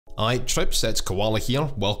Alright trips, it's Koala here,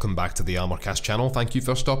 welcome back to the Armorcast channel, thank you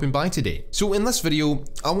for stopping by today. So in this video,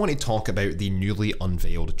 I want to talk about the newly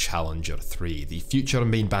unveiled Challenger 3, the future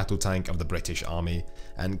main battle tank of the British Army,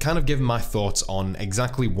 and kind of give my thoughts on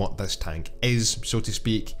exactly what this tank is, so to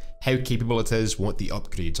speak, how capable it is, what the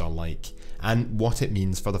upgrades are like, and what it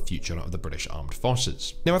means for the future of the British Armed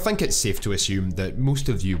Forces. Now I think it's safe to assume that most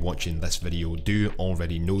of you watching this video do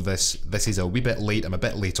already know this. This is a wee bit late, I'm a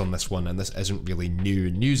bit late on this one, and this isn't really new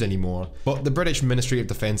news anymore, but the British Ministry of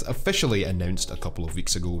Defence officially announced a couple of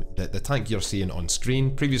weeks ago that the tank you're seeing on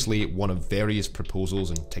screen, previously one of various proposals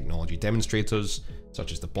and technology demonstrators,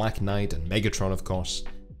 such as the Black Knight and Megatron of course,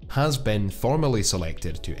 has been formally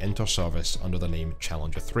selected to enter service under the name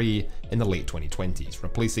Challenger 3 in the late 2020s,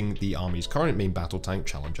 replacing the Army's current main battle tank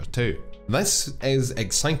Challenger 2. This is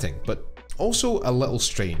exciting, but also a little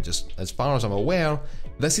strange. As far as I'm aware,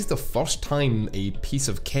 this is the first time a piece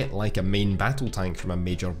of kit like a main battle tank from a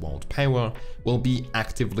major world power will be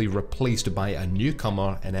actively replaced by a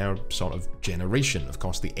newcomer in our sort of generation. Of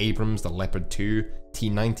course, the Abrams, the Leopard 2,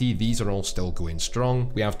 T-90, these are all still going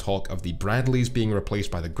strong. We have talk of the Bradleys being replaced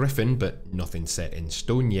by the Griffin, but nothing set in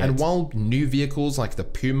stone yet. And while new vehicles like the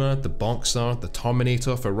Puma, the Boxer, the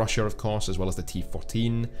Terminator for Russia of course, as well as the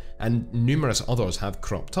T-14, and numerous others have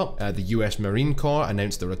cropped up. The US Marine Corps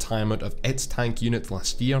announced the retirement of its tank unit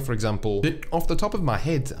last year, for example. But off the top of my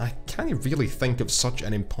head, I can't really think of such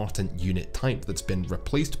an important unit type that's been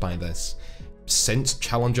replaced by this since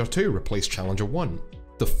Challenger 2 replaced Challenger 1.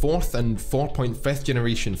 The 4th and 4.5th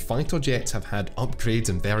generation fighter jets have had upgrades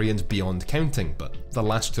and variants beyond counting, but the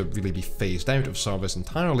last to really be phased out of service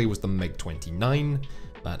entirely was the MiG-29.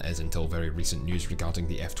 That is until very recent news regarding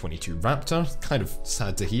the F-22 Raptor, kind of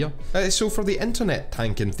sad to hear. So for the internet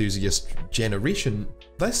tank enthusiast generation,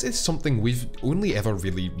 this is something we've only ever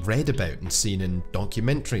really read about and seen in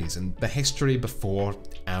documentaries and the history before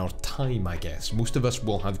our time, I guess. Most of us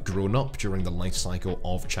will have grown up during the life cycle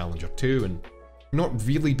of Challenger 2 and not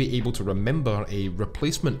really be able to remember a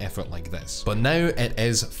replacement effort like this. But now it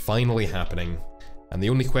is finally happening, and the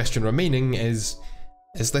only question remaining is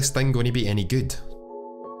this thing going to be any good?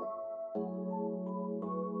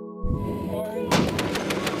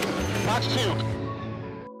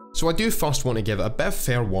 So I do first want to give a bit of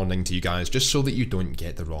fair warning to you guys, just so that you don't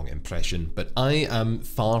get the wrong impression, but I am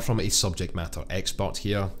far from a subject matter expert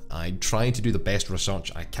here. I try to do the best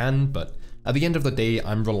research I can, but at the end of the day,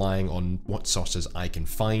 I'm relying on what sources I can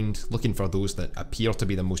find, looking for those that appear to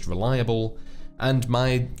be the most reliable, and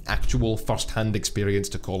my actual first-hand experience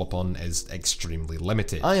to call upon is extremely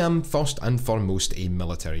limited. I am first and foremost a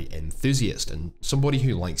military enthusiast, and somebody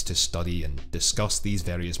who likes to study and discuss these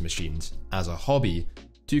various machines as a hobby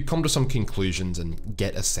to come to some conclusions and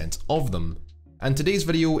get a sense of them. And today's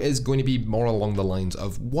video is going to be more along the lines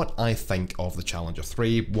of what I think of the Challenger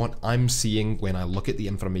 3, what I'm seeing when I look at the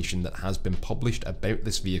information that has been published about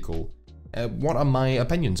this vehicle, what are my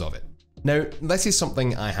opinions of it. Now, this is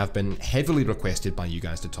something I have been heavily requested by you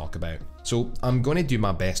guys to talk about, so I'm going to do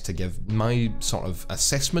my best to give my sort of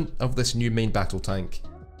assessment of this new main battle tank,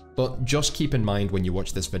 but just keep in mind when you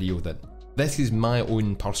watch this video that this is my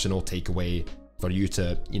own personal takeaway for you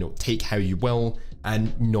to, take how you will,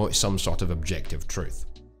 and not some sort of objective truth.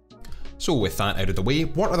 So with that out of the way,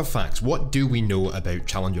 what are the facts? What do we know about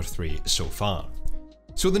Challenger 3 so far?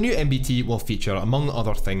 So the new MBT will feature, among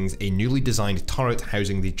other things, a newly designed turret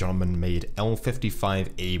housing the German-made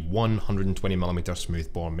L55A 120mm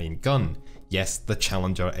smoothbore main gun. Yes, the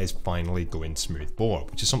Challenger is finally going smoothbore,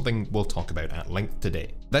 which is something we'll talk about at length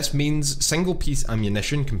today. This means single-piece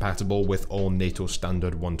ammunition compatible with all NATO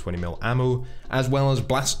standard 120mm ammo, as well as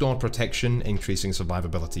blast door protection, increasing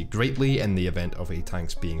survivability greatly in the event of a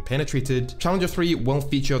tank's being penetrated. Challenger 3 will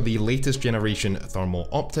feature the latest generation thermal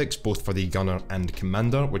optics, both for the gunner and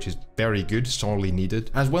commander, which is very good, sorely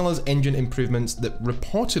needed, as well as engine improvements that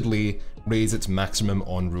reportedly raise its maximum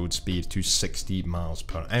on-road speed to 60 miles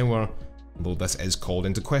per hour. Though this is called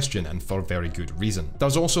into question, and for very good reason.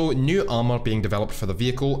 There's also new armour being developed for the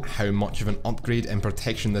vehicle. How much of an upgrade in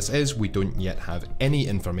protection this is, we don't yet have any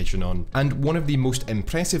information on. And one of the most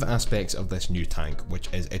impressive aspects of this new tank, which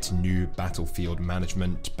is its new battlefield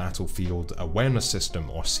management, battlefield awareness system,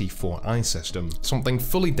 or C4I system. Something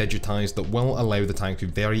fully digitised that will allow the tank to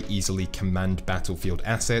very easily command battlefield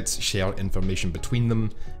assets, share information between them,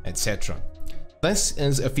 etc. This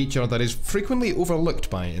is a feature that is frequently overlooked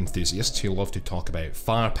by enthusiasts who love to talk about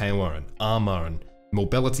firepower and armour and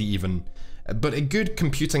mobility even, but a good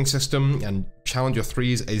computing system and Challenger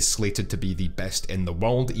 3s is slated to be the best in the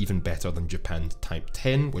world, even better than Japan's Type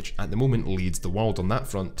 10, which at the moment leads the world on that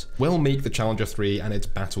front, will make the Challenger 3 and its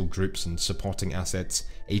battle groups and supporting assets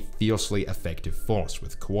a fiercely effective force,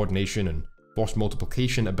 with coordination and force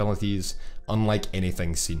multiplication abilities unlike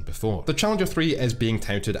anything seen before. The Challenger 3 is being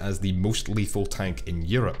touted as the most lethal tank in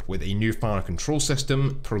Europe, with a new fire control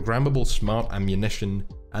system, programmable smart ammunition,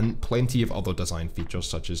 and plenty of other design features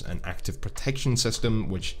such as an active protection system,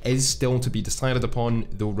 which is still to be decided upon,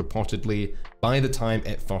 though reportedly by the time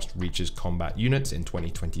it first reaches combat units in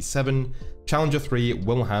 2027, Challenger 3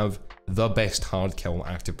 will have the best hard kill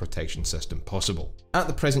active protection system possible. At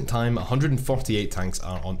the present time, 148 tanks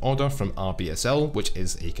are on order from RBSL, which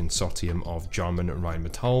is a consortium of German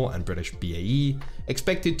Rheinmetall and British BAE,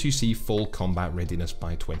 expected to see full combat readiness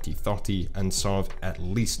by 2030 and serve at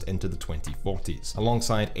least into the 2040s,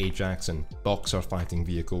 alongside Ajax and Boxer fighting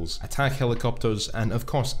vehicles, attack helicopters, and of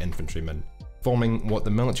course infantrymen, forming what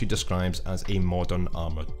the military describes as a modern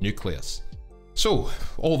armoured nucleus. So,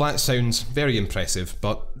 all that sounds very impressive,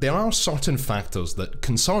 but there are certain factors that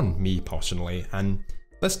concern me personally, and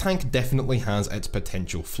this tank definitely has its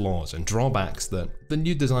potential flaws and drawbacks that the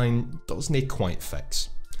new design doesn't quite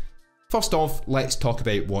fix. First off, let's talk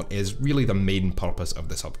about what is really the main purpose of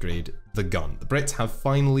this upgrade, the gun. The Brits have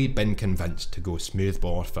finally been convinced to go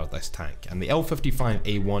smoothbore for this tank, and the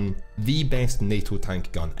L55A1, the best NATO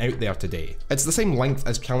tank gun out there today. It's the same length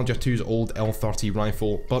as Challenger 2's old L30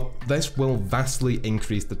 rifle, but this will vastly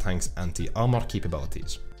increase the tank's anti-armour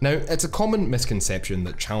capabilities. Now, it's a common misconception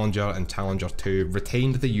that Challenger and Challenger 2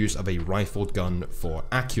 retained the use of a rifled gun for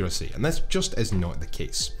accuracy, and this just is not the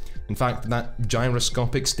case. In fact, that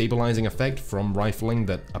gyroscopic stabilizing effect from rifling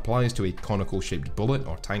that applies to a conical shaped bullet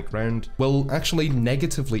or tank round will actually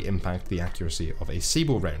negatively impact the accuracy of a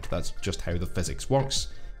sable round. That's just how the physics works.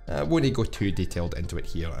 I won't go too detailed into it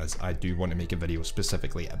here, as I do want to make a video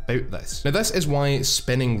specifically about this. Now, this is why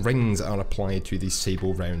spinning rings are applied to the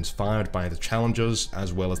sable rounds fired by the Challengers,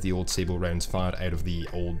 as well as the old sable rounds fired out of the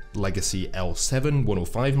old legacy L7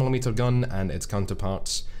 105mm gun and its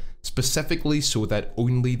counterparts, specifically so that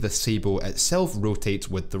only the sabot itself rotates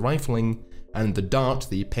with the rifling, and the dart,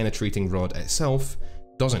 the penetrating rod itself,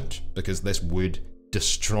 doesn't, because this would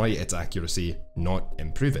destroy its accuracy, not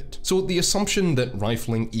improve it. So the assumption that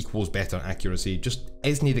rifling equals better accuracy just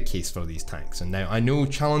isn't the case for these tanks, and now I know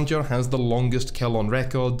Challenger has the longest kill on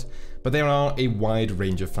record, but there are a wide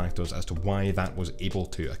range of factors as to why that was able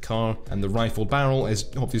to occur, and the rifle barrel is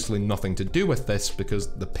obviously nothing to do with this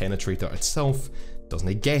because the penetrator itself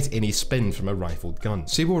doesn't get any spin from a rifled gun.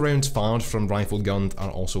 Sable rounds fired from rifled guns are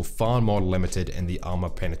also far more limited in the armour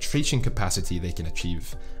penetration capacity they can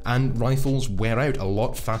achieve, and rifles wear out a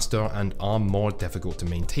lot faster and are more difficult to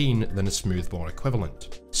maintain than a smoothbore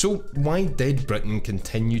equivalent. So why did Britain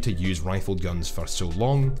continue to use rifled guns for so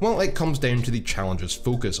long? Well, it comes down to the Challenger's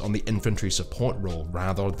focus on the infantry support role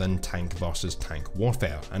rather than tank versus tank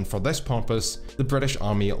warfare, and for this purpose, the British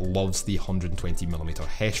Army loves the 120mm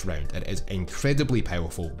Hesh round. It is incredibly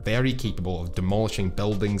powerful, very capable of demolishing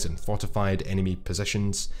buildings and fortified enemy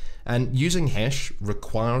positions, and using Hesh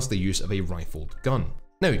requires the use of a rifled gun.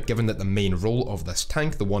 Now, given that the main role of this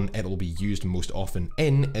tank, the one it will be used most often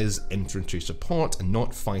in, is infantry support and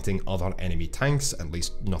not fighting other enemy tanks, at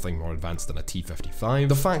least nothing more advanced than a T-55,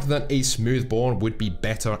 the fact that a smoothbore would be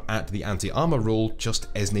better at the anti-armour role just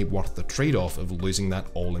isn't worth the trade-off of losing that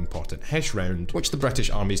all-important Hesh round, which the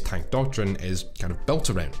British Army's tank doctrine is kind of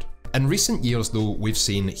built around. In recent years though, we've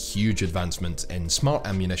seen huge advancements in smart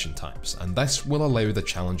ammunition types, and this will allow the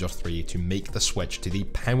Challenger 3 to make the switch to the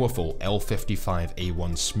powerful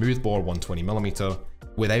L55A1 smoothbore 120mm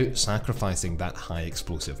without sacrificing that high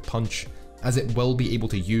explosive punch, as it will be able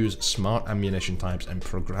to use smart ammunition types and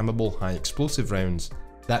programmable high explosive rounds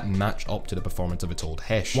that match up to the performance of its old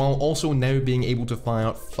Hesh, while also now being able to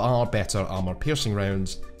fire far better armour piercing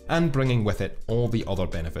rounds and bringing with it all the other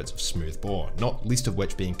benefits of smoothbore, not least of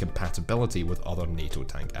which being compatibility with other NATO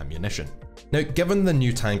tank ammunition. Now, given the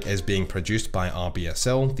new tank is being produced by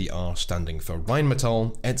RBSL, the R standing for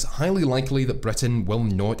Rheinmetall, it's highly likely that Britain will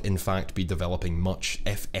not in fact be developing much,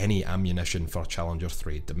 if any, ammunition for Challenger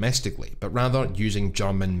 3 domestically, but rather using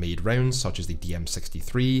German-made rounds such as the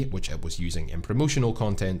DM63, which it was using in promotional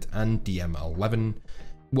content, and DM11,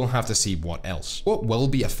 we'll have to see what else. What will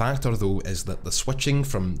be a factor though is that the switching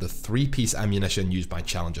from the 3-piece ammunition used by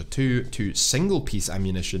Challenger 2 to single-piece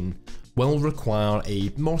ammunition will require a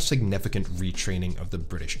more significant retraining of the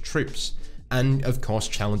British troops. And of course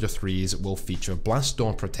Challenger 3s will feature blast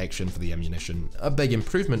door protection for the ammunition, a big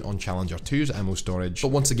improvement on Challenger 2's ammo storage, but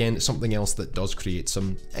once again something else that does create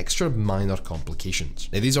some extra minor complications.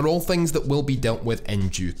 Now these are all things that will be dealt with in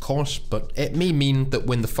due course, but it may mean that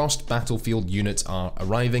when the first battlefield units are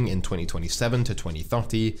arriving in 2027 to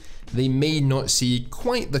 2030, they may not see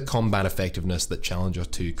quite the combat effectiveness that Challenger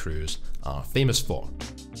 2 crews are famous for.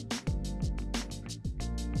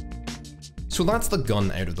 So that's the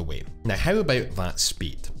gun out of the way. Now how about that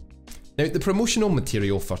speed? Now the promotional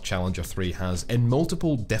material for Challenger 3 has in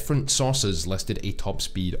multiple different sources listed a top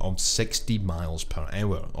speed of 60 miles per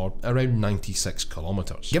hour, or around 96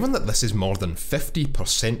 kilometers. Given that this is more than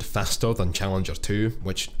 50% faster than Challenger 2,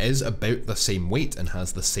 which is about the same weight and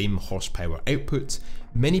has the same horsepower output,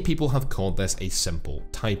 many people have called this a simple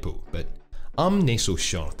typo, but I'm not so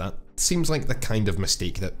sure. That seems like the kind of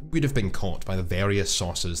mistake that would have been caught by the various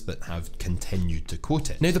sources that have continued to quote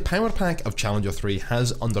it. Now the power pack of Challenger 3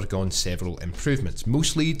 has undergone several improvements,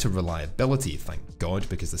 mostly to reliability, thank God,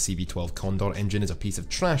 because the CB12 Condor engine is a piece of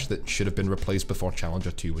trash that should have been replaced before Challenger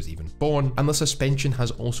 2 was even born, and the suspension has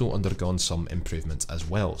also undergone some improvements as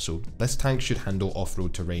well, so this tank should handle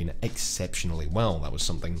off-road terrain exceptionally well. That was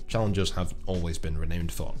something Challengers have always been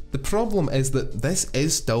renowned for. The problem is that this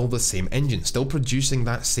is still the same engine, still producing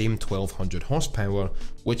that same 1200 horsepower,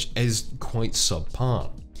 which is quite subpar.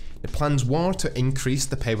 The plans were to increase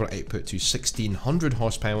the power output to 1600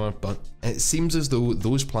 horsepower, but it seems as though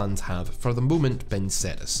those plans have, for the moment, been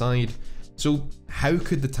set aside. So how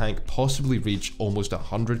could the tank possibly reach almost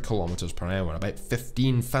 100 kilometers per hour, about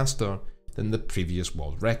 15 faster than the previous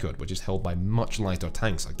world record, which is held by much lighter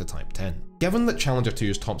tanks like the Type 10? Given that Challenger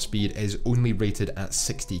 2's top speed is only rated at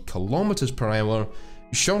 60 kilometers per hour,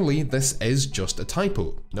 surely this is just a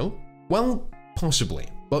typo, no? Well, possibly,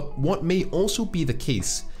 but what may also be the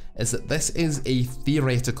case is that this is a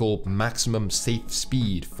theoretical maximum safe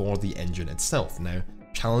speed for the engine itself. Now,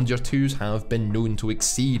 Challenger 2s have been known to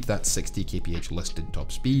exceed that 60 kph listed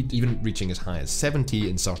top speed, even reaching as high as 70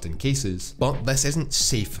 in certain cases, but this isn't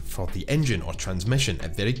safe for the engine or transmission.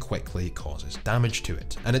 It very quickly causes damage to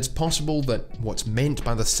it. And it's possible that what's meant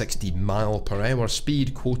by the 60 mile per hour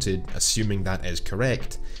speed quoted, assuming that is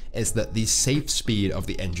correct, is that the safe speed of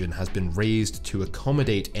the engine has been raised to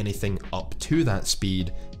accommodate anything up to that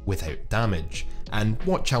speed without damage, and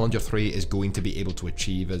what Challenger 3 is going to be able to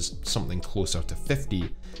achieve is something closer to 50.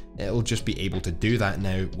 It'll just be able to do that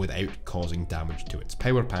now without causing damage to its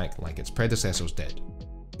power pack like its predecessors did.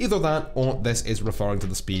 Either that, or this is referring to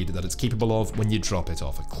the speed that it's capable of when you drop it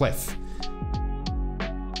off a cliff.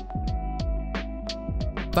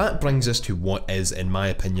 That brings us to what is, in my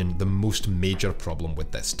opinion, the most major problem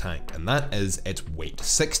with this tank, and that is its weight.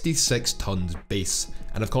 66 tons base,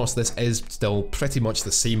 and of course this is still pretty much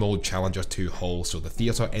the same old Challenger 2 hull, so the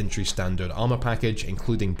theatre entry standard armour package,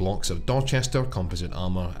 including blocks of Dorchester composite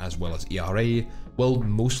armour as well as ERA, will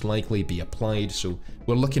most likely be applied, so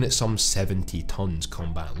we're looking at some 70 tons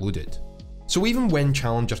combat loaded. So even when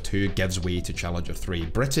Challenger 2 gives way to Challenger 3,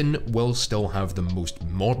 Britain will still have the most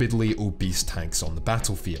morbidly obese tanks on the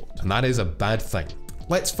battlefield, and that is a bad thing.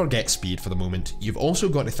 Let's forget speed for the moment. You've also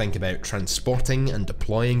got to think about transporting and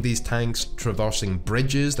deploying these tanks, traversing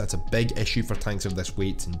bridges. That's a big issue for tanks of this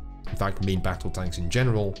weight, and in fact main battle tanks in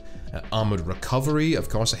general. Armoured recovery, of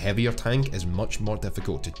course a heavier tank is much more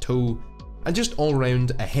difficult to tow, and just all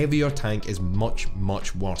round, a heavier tank is much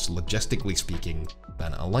worse logistically speaking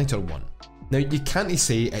than a lighter one. Now you can't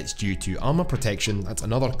say it's due to armour protection, that's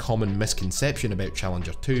another common misconception about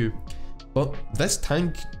Challenger 2, but this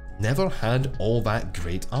tank never had all that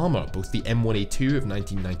great armour. Both the M1A2 of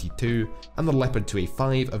 1992 and the Leopard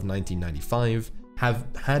 2A5 of 1995 have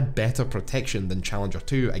had better protection than Challenger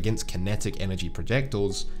 2 against kinetic energy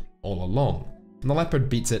projectiles all along, and the Leopard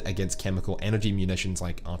beats it against chemical energy munitions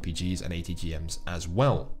like RPGs and ATGMs as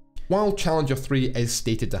well. While Challenger 3 is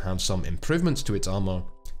stated to have some improvements to its armour,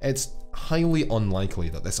 it's highly unlikely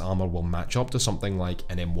that this armour will match up to something like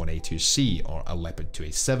an M1A2C or a Leopard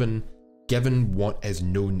 2A7, given what is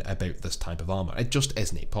known about this type of armour. It just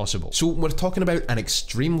isn't possible. So we're talking about an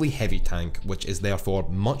extremely heavy tank, which is therefore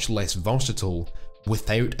much less versatile,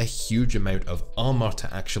 without a huge amount of armour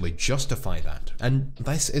to actually justify that. And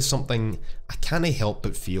this is something I can't help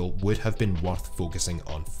but feel would have been worth focusing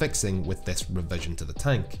on fixing with this revision to the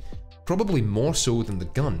tank. Probably more so than the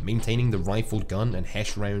gun. Maintaining the rifled gun and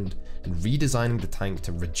Hesh round and redesigning the tank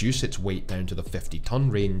to reduce its weight down to the 50-ton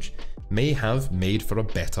range may have made for a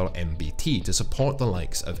better MBT to support the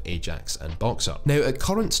likes of Ajax and Boxer. Now at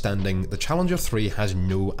current standing, the Challenger 3 has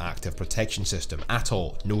no active protection system at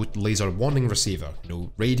all, no laser warning receiver,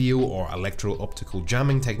 no radio or electro-optical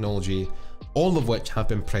jamming technology, all of which have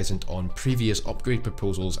been present on previous upgrade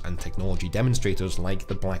proposals and technology demonstrators like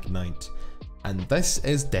the Black Knight. And this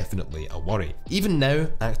is definitely a worry. Even now,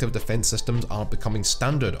 active defense systems are becoming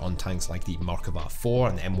standard on tanks like the Merkava 4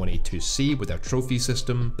 and M1A2C with their trophy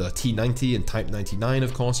system. The T90 and Type 99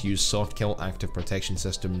 of course use soft kill active protection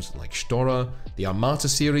systems like Stora. The Armata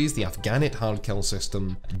series, the Afghanit hard kill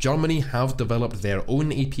system. Germany have developed their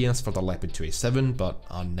own APS for the Leopard 2A7 but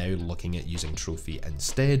are now looking at using trophy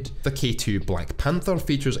instead. The K2 Black Panther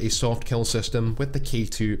features a soft kill system with the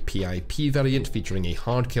K2 PIP variant featuring a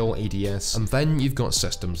hard kill ADS. And then you've got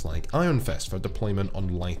systems like Iron Fist for deployment on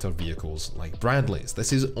lighter vehicles like Bradleys.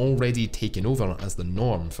 This is already taken over as the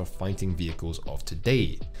norm for fighting vehicles of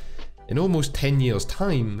today. In almost 10 years'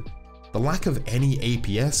 time, the lack of any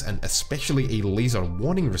APS and especially a laser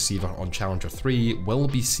warning receiver on Challenger 3 will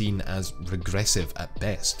be seen as regressive at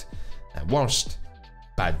best. At worst,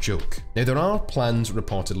 bad joke. Now there are plans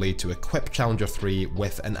reportedly to equip Challenger 3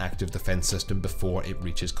 with an active defense system before it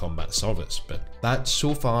reaches combat service, but that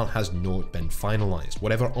so far has not been finalized.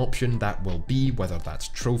 Whatever option that will be, whether that's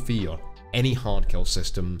trophy or any hard kill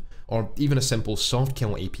system, or even a simple soft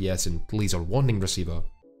kill APS and laser warning receiver,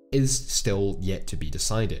 is still yet to be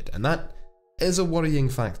decided, and that is a worrying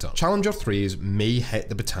factor. Challenger 3s may hit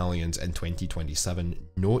the battalions in 2027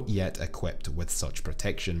 not yet equipped with such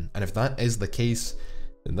protection, and if that is the case,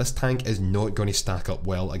 then this tank is not going to stack up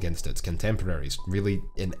well against its contemporaries, really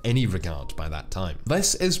in any regard by that time.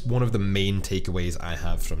 This is one of the main takeaways I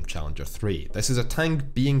have from Challenger 3. This is a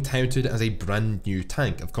tank being touted as a brand new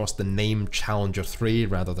tank. Of course, the name Challenger 3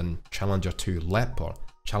 rather than Challenger 2 LEP or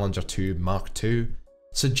Challenger 2 Mark II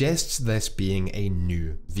suggests this being a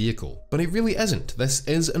new vehicle. But it really isn't. This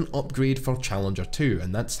is an upgrade for Challenger 2,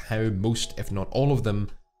 and that's how most, if not all of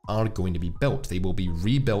them, are going to be built. They will be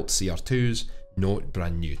rebuilt CR2s, not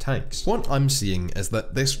brand new tanks. What I'm seeing is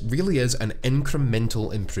that this really is an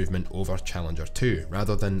incremental improvement over Challenger 2,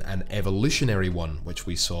 rather than an evolutionary one which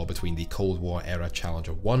we saw between the Cold War era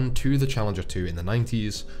Challenger 1 to the Challenger 2 in the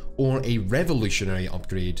 90s, or a revolutionary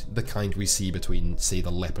upgrade, the kind we see between, say, the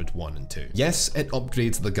Leopard 1 and 2. Yes, it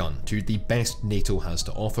upgrades the gun to the best NATO has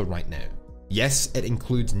to offer right now. Yes, it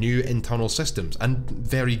includes new internal systems, and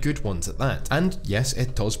very good ones at that. And yes,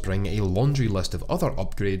 it does bring a laundry list of other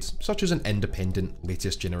upgrades, such as an independent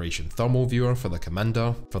latest generation thermal viewer for the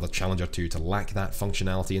Commander, for the Challenger 2 to lack that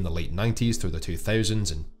functionality in the late 90s through the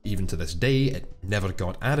 2000s, and even to this day, it never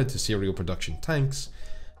got added to serial production tanks,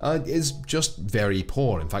 is just very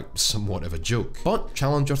poor, in fact somewhat of a joke. But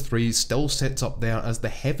Challenger 3 still sits up there as the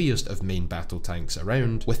heaviest of main battle tanks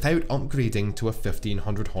around without upgrading to a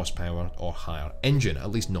 1500 horsepower or higher engine, at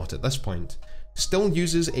least not at this point. Still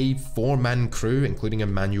uses a 4-man crew including a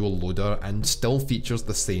manual loader and still features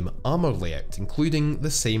the same armour layout, including the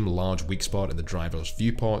same large weak spot in the driver's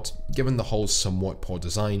viewport, given the hull's somewhat poor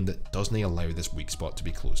design that doesn't allow this weak spot to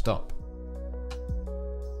be closed up.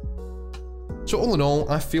 So all in all,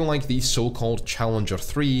 I feel like the so-called Challenger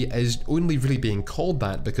 3 is only really being called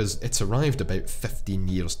that because it's arrived about 15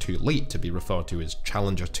 years too late to be referred to as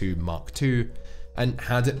Challenger 2 Mark II, and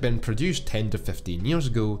had it been produced 10 to 15 years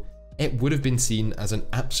ago, it would have been seen as an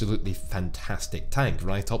absolutely fantastic tank,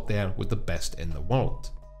 right up there with the best in the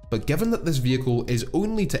world. But given that this vehicle is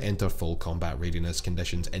only to enter full combat readiness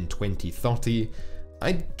conditions in 2030,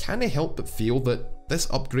 I can't help but feel that this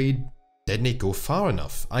upgrade didn't go far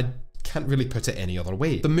enough. I can't really put it any other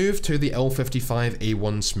way. The move to the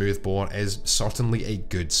L55A1 smoothbore is certainly a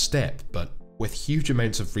good step, but with huge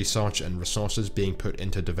amounts of research and resources being put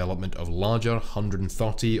into development of larger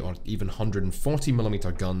 130 or even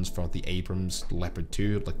 140mm guns for the Abrams, Leopard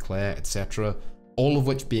 2, Leclerc, etc., all of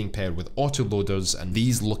which being paired with autoloaders, and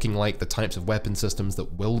these looking like the types of weapon systems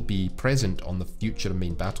that will be present on the future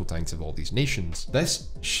main battle tanks of all these nations. This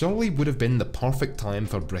surely would have been the perfect time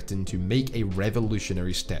for Britain to make a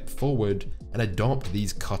revolutionary step forward and adopt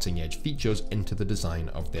these cutting-edge features into the design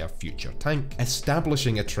of their future tank,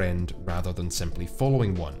 establishing a trend rather than simply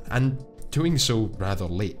following one, and doing so rather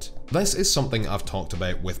late. This is something I've talked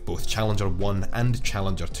about with both Challenger 1 and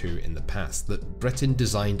Challenger 2 in the past, that Britain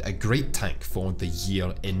designed a great tank for the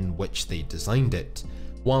year in which they designed it,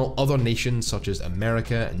 while other nations such as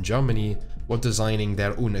America and Germany were designing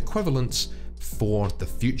their own equivalents for the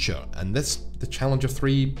future, and the Challenger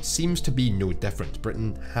 3 seems to be no different.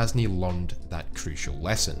 Britain hasn't learned that crucial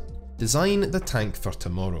lesson. Design the tank for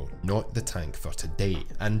tomorrow, not the tank for today,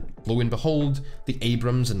 and lo and behold, the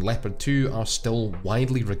Abrams and Leopard 2 are still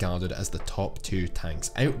widely regarded as the top 2 tanks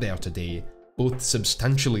out there today, both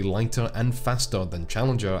substantially lighter and faster than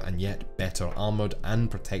Challenger and yet better armoured and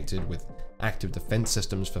protected with active defense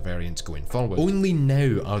systems for variants going forward. Only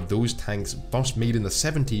now are those tanks first made in the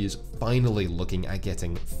 70s finally looking at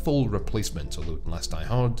getting full replacement, although last I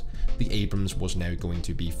heard, the Abrams was now going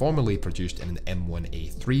to be formally produced in an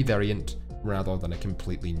M1A3 variant, rather than a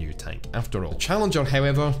completely new tank after all. The Challenger,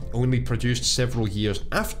 however, only produced several years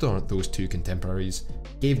after those two contemporaries,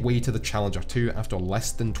 gave way to the Challenger 2 after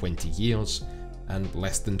less than 20 years, and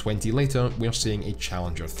less than 20 later we're seeing a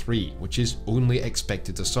Challenger 3, which is only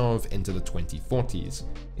expected to serve into the 2040s,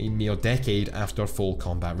 a mere decade after full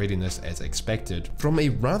combat readiness is expected, from a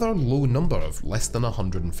rather low number of less than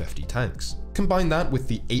 150 tanks. Combine that with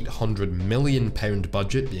the £800 million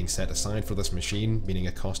budget being set aside for this machine, meaning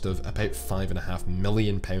a cost of about £5.5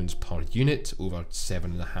 million per unit, over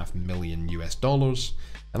 $7.5 million US,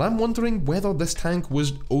 and I'm wondering whether this tank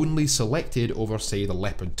was only selected over, say, the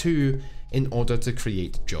Leopard 2 in order to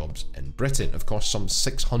create jobs in Britain. Of course, some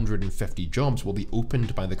 650 jobs will be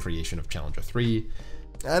opened by the creation of Challenger 3,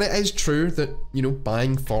 and it is true that,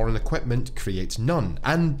 buying foreign equipment creates none,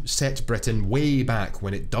 and sets Britain way back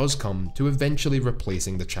when it does come to eventually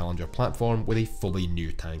replacing the Challenger platform with a fully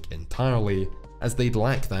new tank entirely, as they'd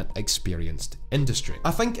lack that experienced industry.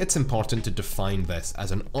 I think it's important to define this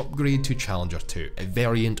as an upgrade to Challenger 2, a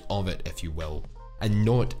variant of it if you will, and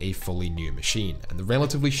not a fully new machine, and the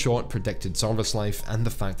relatively short predicted service life and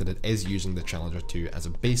the fact that it is using the Challenger 2 as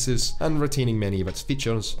a basis and retaining many of its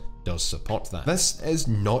features does support that. This is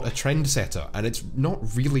not a trendsetter, and it's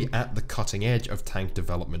not really at the cutting edge of tank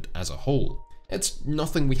development as a whole. It's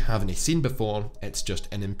nothing we haven't seen before, it's just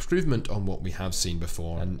an improvement on what we have seen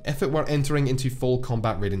before, and if it were entering into full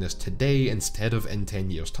combat readiness today instead of in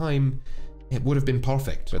 10 years' time, it would have been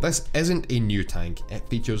perfect. But this isn't a new tank, it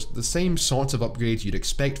features the same sorts of upgrades you'd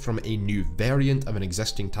expect from a new variant of an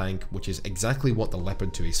existing tank, which is exactly what the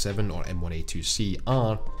Leopard 2A7 or M1A2C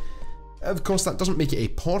are. Of course, that doesn't make it a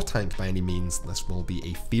poor tank by any means. This will be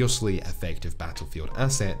a fiercely effective battlefield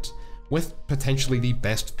asset, with potentially the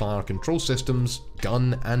best fire control systems,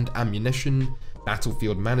 gun and ammunition,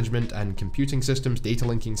 battlefield management and computing systems, data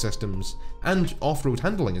linking systems, and off-road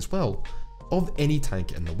handling as well, of any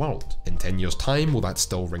tank in the world. In 10 years' time, will that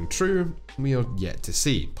still ring true? We are yet to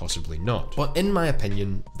see, possibly not. But in my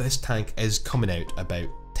opinion, this tank is coming out about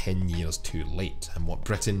 10 years too late, and what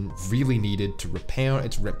Britain really needed to repair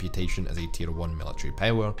its reputation as a tier 1 military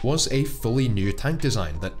power was a fully new tank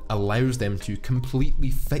design that allows them to completely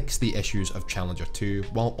fix the issues of Challenger 2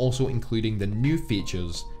 while also including the new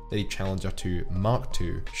features that a Challenger 2 Mark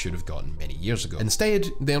II should have gotten many years ago. Instead,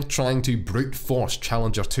 they're trying to brute force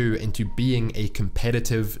Challenger 2 into being a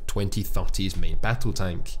competitive 2030s main battle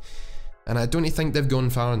tank, and I don't think they've gone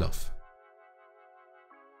far enough.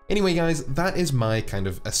 Anyway guys, that is my kind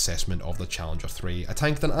of assessment of the Challenger 3, a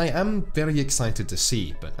tank that I am very excited to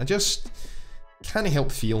see, but I just can't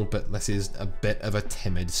help feel that this is a bit of a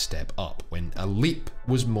timid step up, when a leap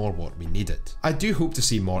was more what we needed. I do hope to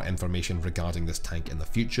see more information regarding this tank in the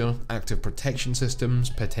future, active protection systems,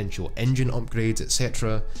 potential engine upgrades,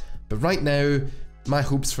 etc. But right now, my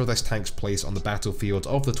hopes for this tank's place on the battlefield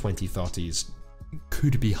of the 2030s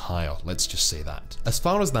could be higher, let's just say that. As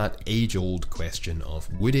far as that age-old question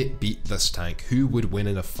of would it beat this tank, who would win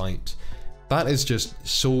in a fight, that is just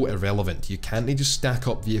so irrelevant. You can't just stack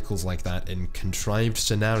up vehicles like that in contrived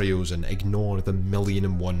scenarios and ignore the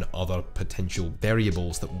 1,000,001 other potential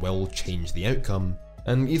variables that will change the outcome.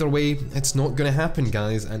 And either way, it's not going to happen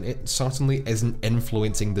guys, and it certainly isn't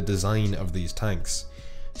influencing the design of these tanks.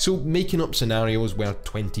 So making up scenarios where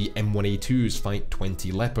 20 M1A2s fight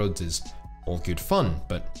 20 Leopards is all good fun,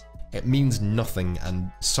 but it means nothing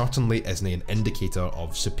and certainly isn't an indicator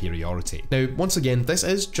of superiority. Now, once again, this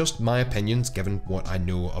is just my opinions given what I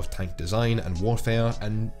know of tank design and warfare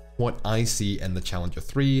and what I see in the Challenger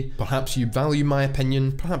 3. Perhaps you value my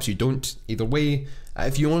opinion, perhaps you don't. Either way,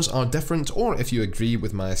 if yours are different or if you agree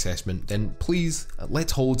with my assessment, then please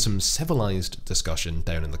let's hold some civilized discussion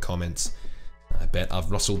down in the comments. I bet I've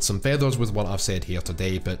rustled some feathers with what I've said here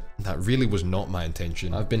today, but that really was not my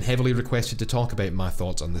intention. I've been heavily requested to talk about my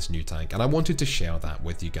thoughts on this new tank, and I wanted to share that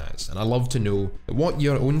with you guys, and I love to know what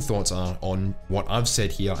your own thoughts are on what I've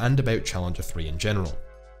said here and about Challenger 3 in general.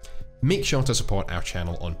 Make sure to support our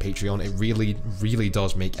channel on Patreon, it really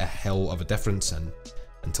does make a hell of a difference, and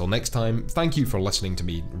until next time, thank you for listening to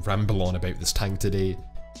me ramble on about this tank today,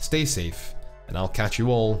 stay safe, and I'll catch you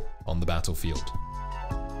all on the battlefield.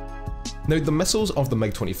 Now, the missiles of the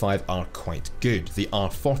MiG-25 are quite good. The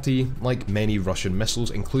R-40, like many Russian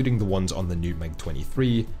missiles, including the ones on the new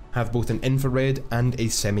MiG-23, have both an infrared and a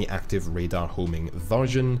semi-active radar homing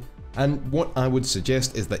version, and what I would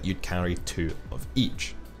suggest is that you'd carry 2 of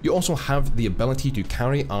each. You also have the ability to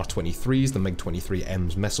carry R-23s, the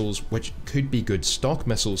MiG-23M's missiles, which could be good stock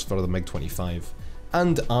missiles for the MiG-25,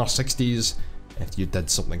 and R-60s if you did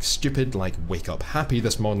something stupid like wake up happy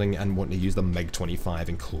this morning and want to use the MiG-25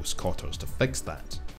 in close quarters to fix that.